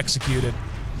 Beautifully executed.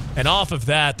 And off of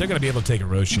that, they're going to be able to take a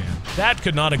Roshan. That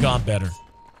could not have gone better.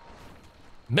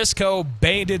 Misco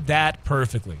baited that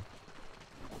perfectly.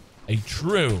 A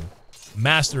true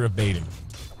master of baiting.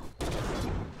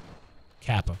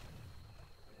 Kappa.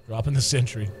 Dropping the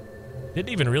sentry. Didn't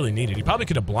even really need it. He probably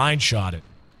could have blind shot it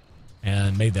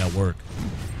and made that work.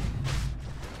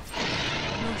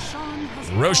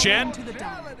 Roshan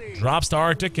drops to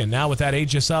Artyk, and now with that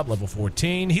Aegis up, level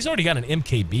 14. He's already got an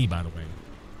MKB, by the way.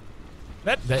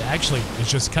 That actually, it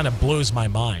just kind of blows my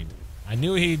mind. I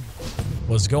knew he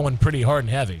was going pretty hard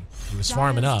and heavy. He was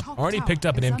farming up. Already picked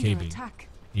up an MKB.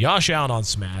 Yash out on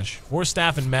Smash. 4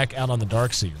 Staff and Mech out on the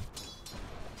Darkseer.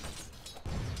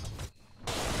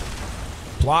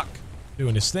 Block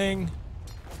doing his thing.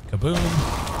 Kaboom.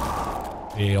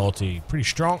 A ulti. Pretty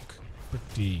strong.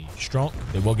 They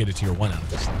will get a tier 1 out of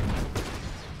this thing.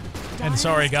 And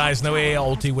sorry guys, no AA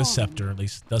ulti with Scepter. At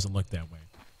least it doesn't look that way.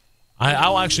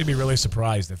 I'll actually be really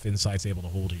surprised if Insight's able to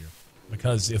hold here.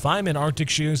 Because if I'm in Artyk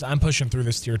shoes, I'm pushing through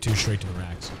this tier 2 straight to the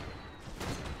racks.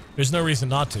 There's no reason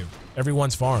not to.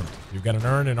 Everyone's farmed. You've got an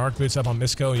Urn and Arc Boots up on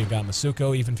Misco. You've got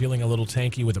Masuko even feeling a little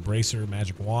tanky with a Bracer,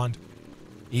 Magic Wand.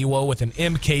 Ewo with an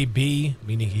MKB,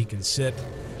 meaning he can sit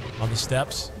on the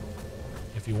steps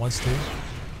if he wants to.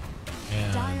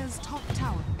 And Dire's top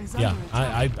tower is yeah,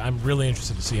 under attack. I'm really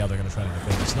interested to see how they're going to try to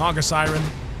defend this. Naga Siren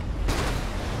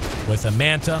with a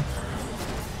Manta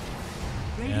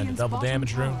and a double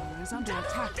damage room. They're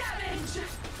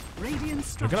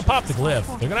going to pop the glyph.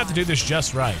 They're going to have to do this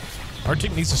just right.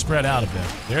 Artyk needs to spread out a bit.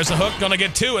 There's a hook. Going to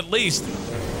get 2 at least.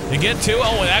 They get 2.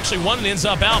 Oh, actually 1 ends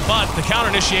up out, but the counter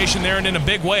initiation there and in a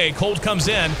big way. Cold comes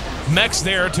in. Mech's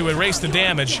there to erase the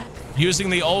damage, using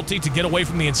the ulti to get away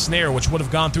from the ensnare, which would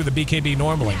have gone through the BKB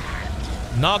normally.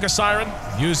 Naga Siren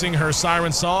using her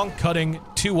Siren Song, cutting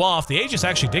 2 off. The Aegis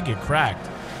actually did get cracked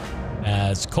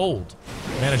as Cold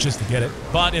manages to get it,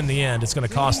 but in the end, it's going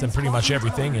to cost them pretty much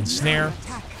everything. Ensnare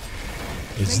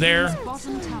is there.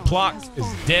 Block is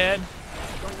dead.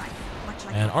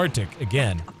 And Artyk,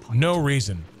 again, no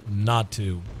reason not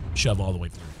to shove all the way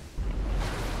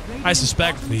through. I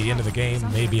suspect the end of the game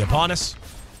may be upon us.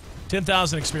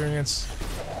 10,000 experience,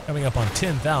 coming up on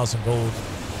 10,000 gold.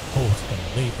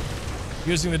 Holy leap.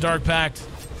 Using the Dark Pact.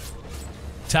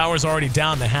 Tower's already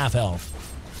down to half health.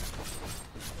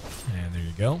 And there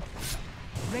you go.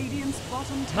 Radiant's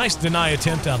bottom tower. Nice deny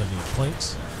attempt out of the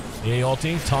Clinks. The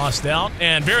ulti tossed out,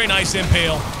 and very nice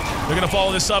impale. They're going to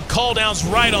follow this up. Call down's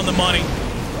right on the money.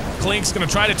 Clink's going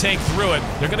to try to tank through it.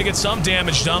 They're going to get some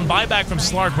damage done. Buyback from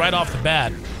Slark right off the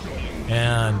bat.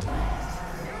 And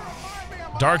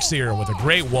Darkseer with a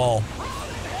great wall.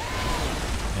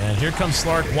 And here comes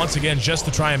Slark once again just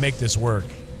to try and make this work.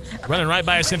 Running right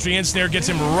by a sentry ensnare, gets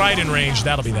him right in range.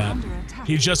 That'll be that.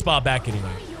 He just bought back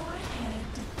anyway.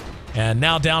 And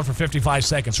now down for 55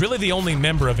 seconds. Really the only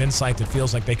member of Insight that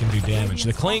feels like they can do damage.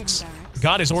 The Clinks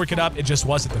got his Orchid up. It just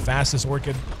wasn't the fastest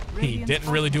Orchid. He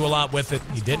didn't really do a lot with it.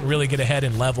 He didn't really get ahead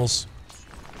in levels.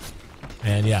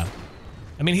 And yeah.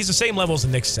 I mean, he's the same level as the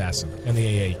Nyx Assassin and the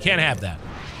AA. You can't have that.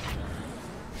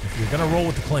 If you're going to roll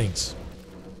with the Clinks,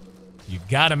 you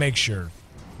got to make sure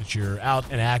that you're out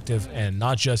and active and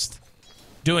not just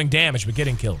doing damage, but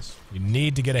getting kills. You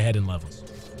need to get ahead in levels.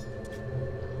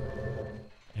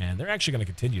 And they're actually going to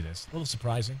continue this. A little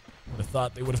surprising. Would have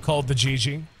thought they would have called the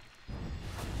GG.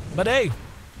 But hey,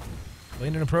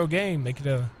 playing in a pro game, make it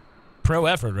a pro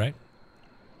effort, right?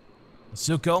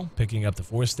 Suko picking up the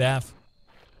Force Staff.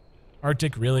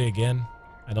 Artyk really again.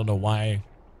 I don't know why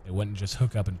they wouldn't just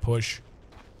hook up and push.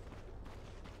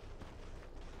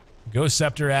 Ghost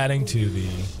Scepter adding to the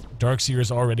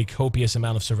Darkseer's already copious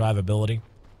amount of survivability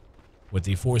with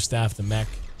the Force Staff, the mech,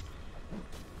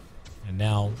 and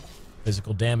now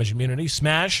physical damage immunity.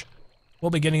 Smash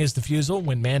will be getting his defusal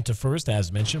when Manta first,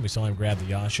 as mentioned. We saw him grab the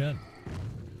Yasha.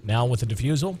 Now with the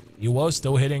defusal, Uwo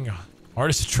still hitting hard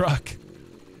as a truck.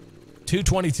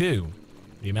 222,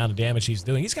 the amount of damage he's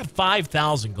doing. He's got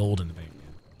 5,000 gold in the bank.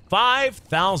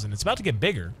 5,000. It's about to get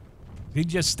bigger. If he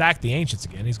just stacked the Ancients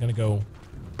again, he's going to go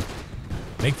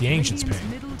make the Ancients pay.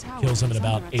 Kills him in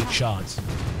about 8 shots.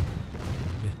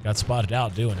 Got spotted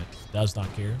out doing it. Does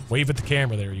not care. Wave at the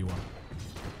camera there, you are.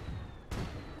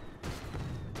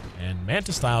 And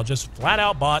Manta style just flat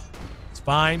out bot. It's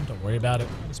fine. Don't worry about it.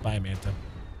 Just buy a Manta.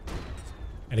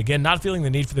 And again, not feeling the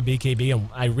need for the BKB. And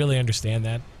I really understand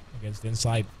that. Against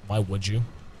Insight, why would you?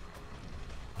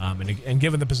 And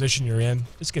given the position you're in,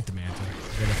 just get the Manta.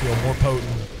 You're going to feel more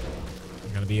potent.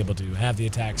 You're going to be able to have the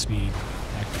attack speed.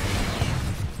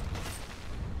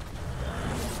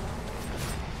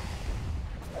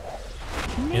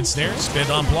 Ensnare,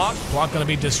 spin on block. Block going to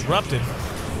be disrupted.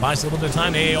 Buys a little bit of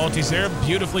time. AA ulti's there.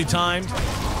 Beautifully timed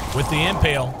with the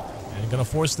impale. And going to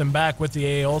force them back with the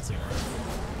AA ulti.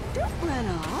 Don't run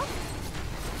off.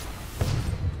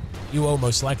 UO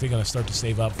most likely going to start to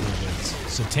save up for this.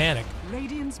 Satanic.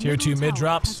 Radiant's Tier 2 mid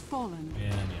drops. And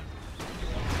yeah.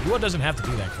 UO doesn't have to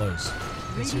be that close.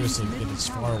 He can seriously get as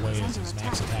far away as his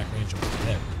max attack range over the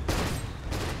head.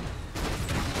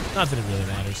 Not that it really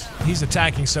matters. He's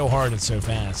attacking so hard and so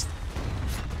fast.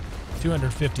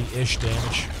 250-ish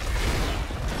damage.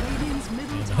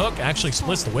 And the hook actually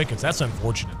splits the wickets. That's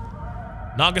unfortunate.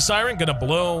 Naga Siren gonna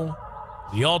blow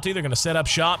the ulti. They're gonna set up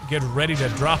shop, get ready to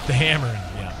drop the hammer.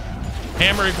 And yeah,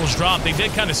 hammer equals drop. They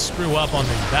did kind of screw up on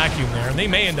the vacuum there, and they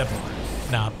may end up.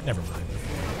 Nah, never mind.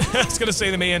 I was gonna say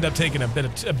they may end up taking a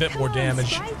bit more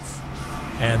damage.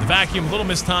 And the vacuum, a little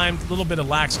mistimed, a little bit of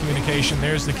lax communication.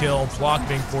 There's the kill. Flock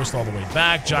being forced all the way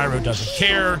back. Gyro doesn't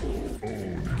care.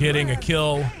 Getting a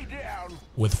kill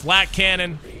with flat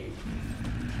cannon.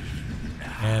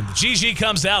 And the GG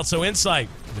comes out, so Insight,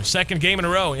 their second game in a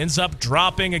row, ends up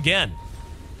dropping again.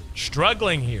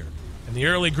 Struggling here in the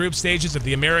early group stages of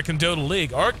the American Dota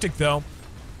League. Artyk, though,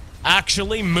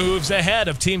 actually moves ahead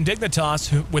of Team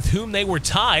Dignitas, with whom they were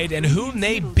tied and whom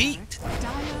they beat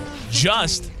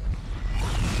just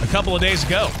a couple of days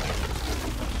ago.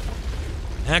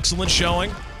 Excellent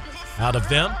showing out of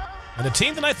them. And a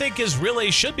team that I think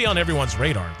should be on everyone's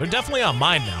radar. They're definitely on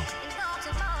mine now.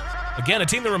 Again, a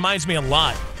team that reminds me a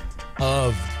lot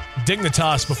of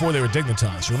Dignitas before they were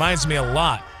Dignitas. Reminds me a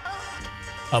lot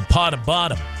of Pot of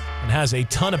Bottom and has a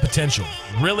ton of potential.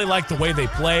 Really like the way they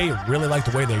play, really like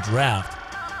the way they draft,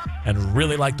 and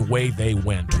really like the way they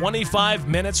win. 25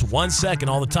 minutes, 1 second,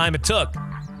 all the time it took.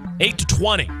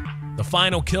 8-20. The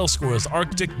final kill score is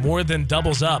Artyk more than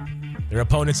doubles up their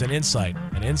opponents in Insight.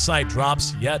 And Insight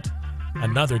drops yet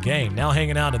another game. Now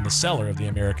hanging out in the cellar of the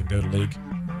American Dota League.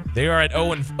 They are at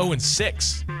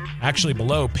 0-6. Actually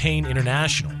below Pain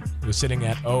International, who is sitting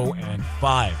at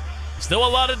 0-5. Still a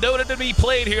lot of Dota to be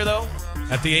played here, though,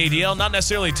 at the ADL. Not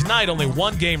necessarily tonight. Only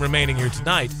one game remaining here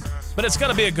tonight. But it's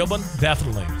going to be a good one.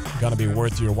 Definitely going to be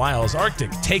worth your while as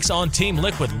Artyk takes on Team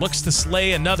Liquid, looks to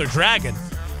slay another dragon,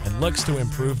 and looks to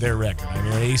improve their record. I'm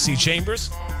your AC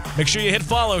Chambers. Make sure you hit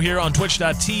follow here on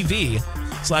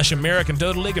twitch.tv/American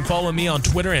Dota League and follow me on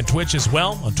Twitter and Twitch as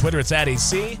well. On Twitter, it's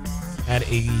 @AC. at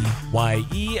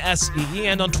AYESEE,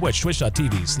 and on Twitch,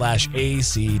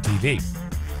 twitch.tv/ACTV.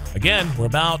 Again, we're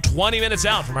about 20 minutes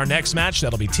out from our next match.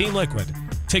 That'll be Team Liquid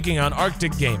taking on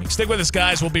Artyk Gaming. Stick with us,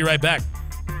 guys. We'll be right back.